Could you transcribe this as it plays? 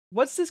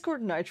What's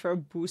Discord Nitro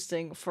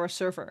boosting for a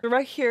server? So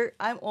right here,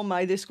 I'm on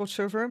my Discord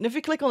server. And if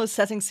we click on the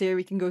settings here,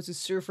 we can go to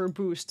server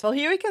boost. Well,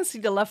 here we can see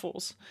the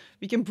levels.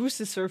 We can boost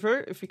the server.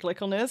 If we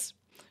click on this,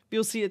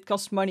 you'll see it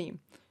costs money.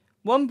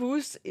 One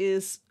boost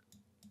is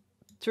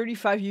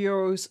 35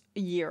 euros a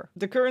year.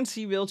 The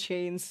currency will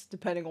change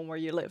depending on where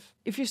you live.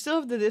 If you still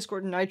have the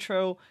Discord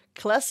Nitro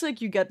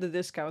Classic, you get the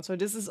discount. So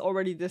this is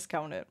already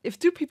discounted. If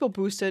 2 people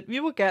boost it,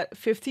 we will get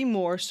 50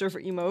 more server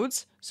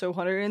emotes, so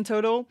 100 in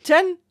total.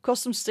 10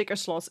 custom sticker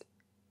slots,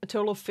 a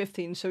total of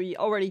 15, so you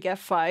already get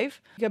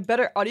 5. You get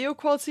better audio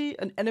quality,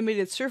 an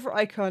animated server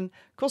icon,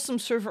 custom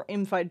server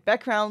invite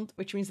background,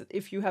 which means that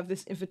if you have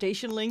this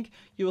invitation link,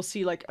 you will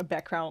see like a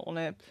background on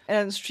it.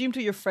 And stream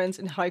to your friends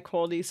in high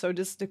quality, so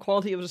the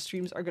quality of the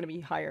streams are going to be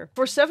higher.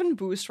 For 7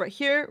 boosts right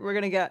here, we're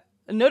going to get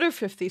another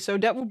 50, so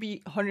that would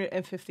be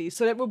 150.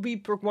 So that would be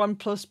perk 1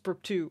 plus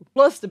perk 2,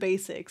 plus the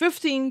basics.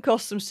 15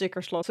 custom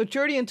sticker slots, so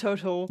 30 in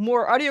total.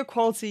 More audio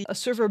quality, a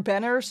server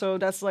banner, so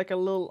that's like a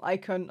little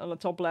icon on the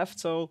top left,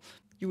 so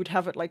you would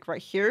have it like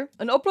right here.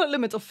 An upload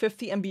limit of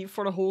 50 MB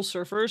for the whole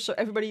server, so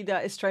everybody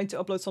that is trying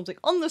to upload something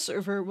on the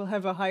server will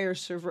have a higher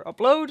server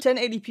upload.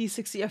 1080p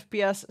 60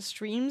 FPS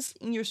streams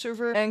in your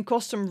server, and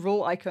custom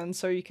role icons,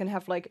 so you can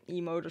have like an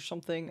emote or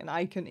something, an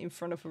icon in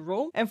front of a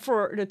role. And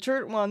for the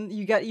third one,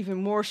 you get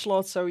even more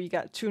slots, so you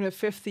got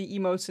 250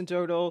 emotes in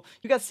total,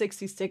 you got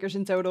 60 stickers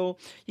in total,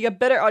 you get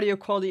better audio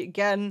quality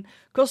again,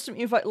 custom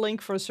invite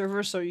link for the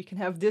server, so you can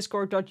have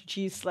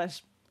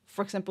discord.gg/,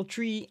 for example,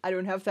 3. I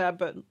don't have that,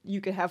 but you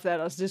can have that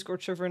as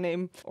Discord server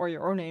name, or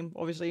your own name,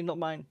 obviously, not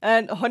mine.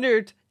 And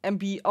 100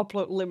 MB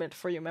upload limit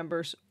for your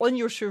members on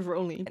your server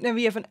only. And then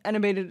we have an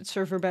animated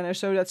server banner,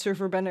 so that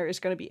server banner is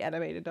going to be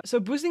animated.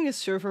 So boosting this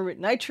server with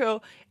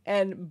Nitro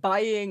and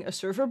buying a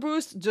server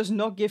boost does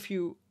not give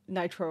you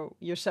Nitro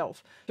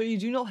yourself. So you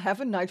do not have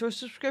a Nitro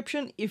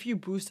subscription if you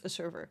boost a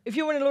server. If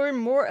you want to learn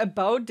more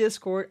about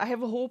Discord, I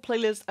have a whole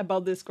playlist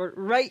about Discord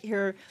right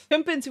here.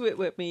 Jump into it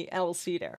with me and I will see you there.